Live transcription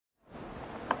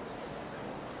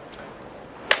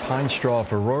pine straw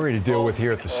for Rory to deal with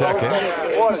here at the second.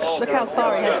 Look how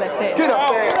far he has left in. Get up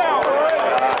there.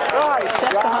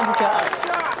 Just 100 yards.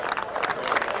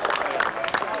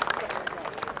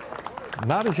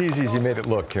 Not as easy as he made it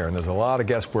look, Karen. There's a lot of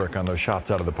guesswork on those shots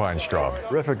out of the pine straw.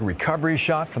 Terrific recovery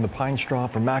shot from the pine straw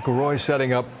from McIlroy,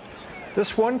 setting up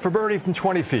this one for birdie from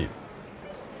 20 feet.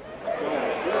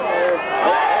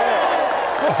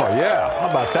 Oh, yeah. How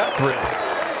about that three?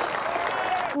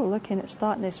 Oh, looking at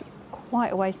starting this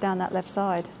quite a ways down that left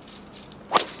side.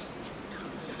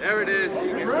 There it is.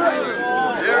 There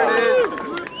it is.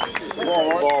 Come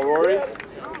on, ball, Rory.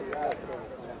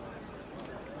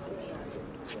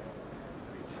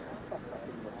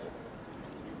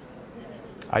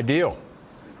 Ideal.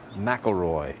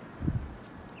 McIlroy.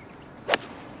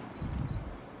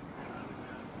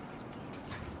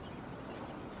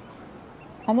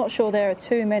 I'm not sure there are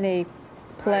too many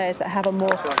players that have a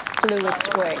more fluid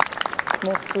swing,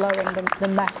 more flowing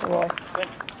than McIlroy.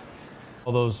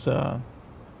 All those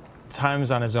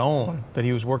times on his own that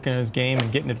he was working in his game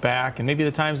and getting it back, and maybe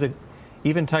the times that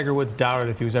even Tiger Woods doubted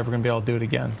if he was ever going to be able to do it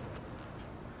again.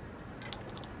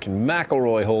 Can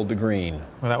McIlroy hold the green?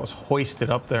 Well, that was hoisted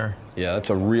up there. Yeah, that's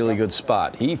a really good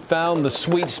spot. He found the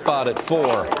sweet spot at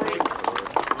 4.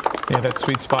 Yeah, that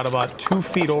sweet spot about 2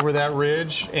 feet over that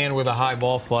ridge and with a high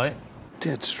ball flight.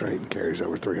 Dead straight and carries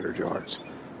over 300 yards.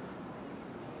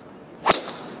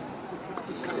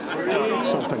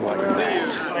 Something like that.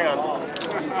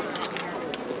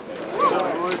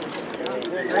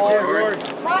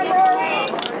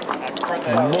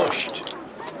 Mushed.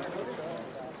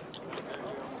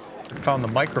 Found the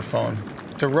microphone.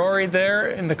 To Rory there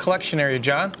in the collection area,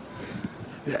 John.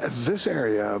 Yeah, this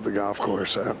area of the golf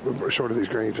course, short of these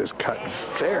greens, is cut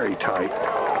very tight.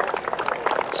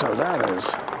 So that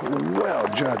is well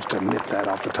judged to nip that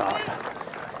off the top.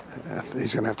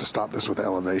 He's going to have to stop this with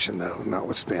elevation, though, not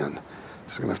with spin.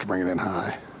 He's going to have to bring it in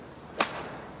high.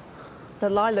 The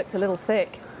lie looked a little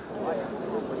thick.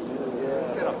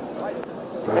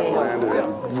 That landed it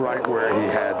right where he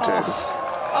had to.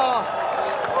 Oh.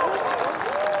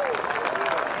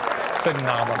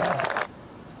 Phenomenal.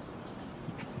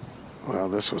 Well,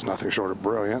 this was nothing short of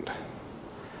brilliant.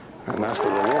 And that's the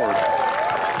reward.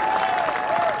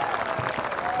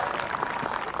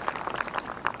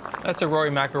 That's a Rory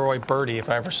McIlroy birdie if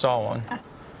I ever saw one.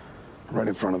 Right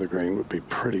in front of the green would be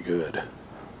pretty good.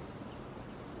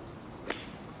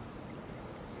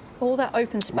 All that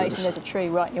open space and there's a tree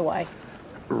right in your way.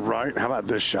 Right? How about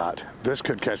this shot? This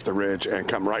could catch the ridge and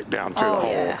come right down to the hole.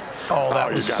 Yeah. Oh,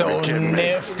 that was so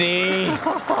nifty.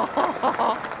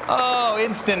 Oh,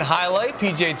 instant highlight,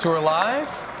 PGA Tour Live.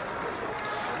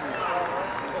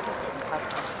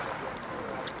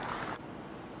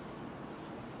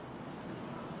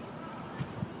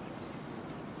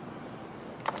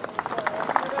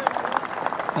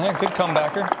 Yeah, good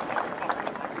comebacker.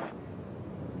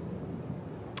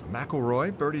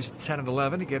 McIlroy birdies 10 and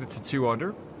 11 to get it to 2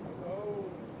 under.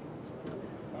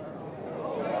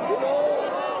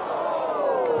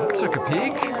 That took a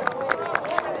peek.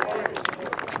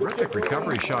 Terrific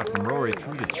recovery shot from Rory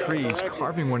through the trees,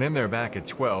 carving one in there back at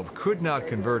 12. Could not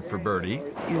convert for birdie.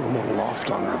 A little more loft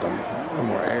on her, a little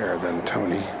more air than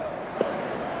Tony.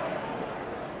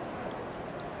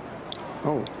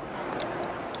 Oh.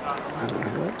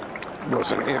 That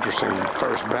was an interesting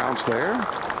first bounce there.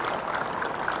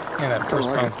 Yeah, that first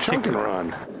bounce chunk and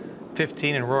run.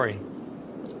 15 and Rory.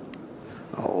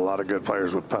 A lot of good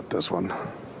players would putt this one.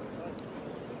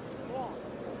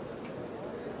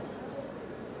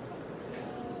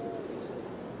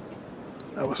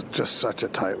 That was just such a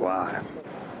tight lie.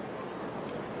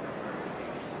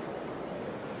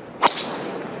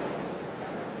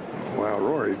 Wow,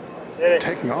 Rory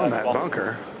taking on that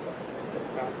bunker.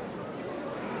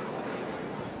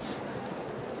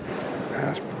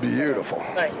 That's beautiful.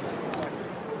 Thanks.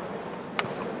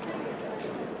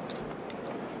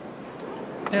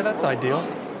 Yeah, that's ideal.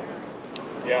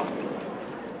 Yeah.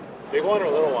 Big one or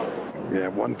little one? Yeah,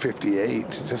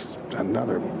 158. Just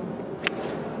another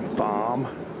bomb.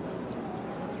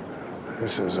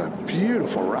 This is a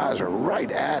beautiful riser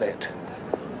right at it.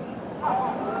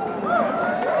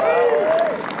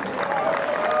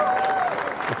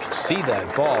 You can see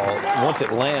that ball. Once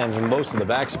it lands and most of the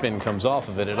backspin comes off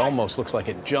of it, it almost looks like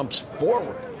it jumps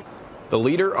forward. The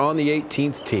leader on the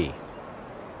 18th tee.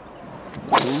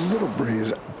 A little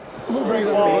breeze. A little breeze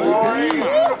on the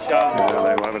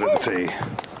Yeah, they love it at the tee.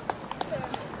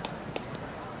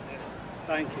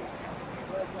 Thank you.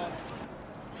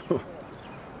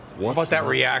 How about that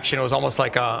reaction? It was almost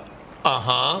like a,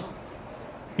 uh-huh.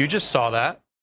 You just saw that.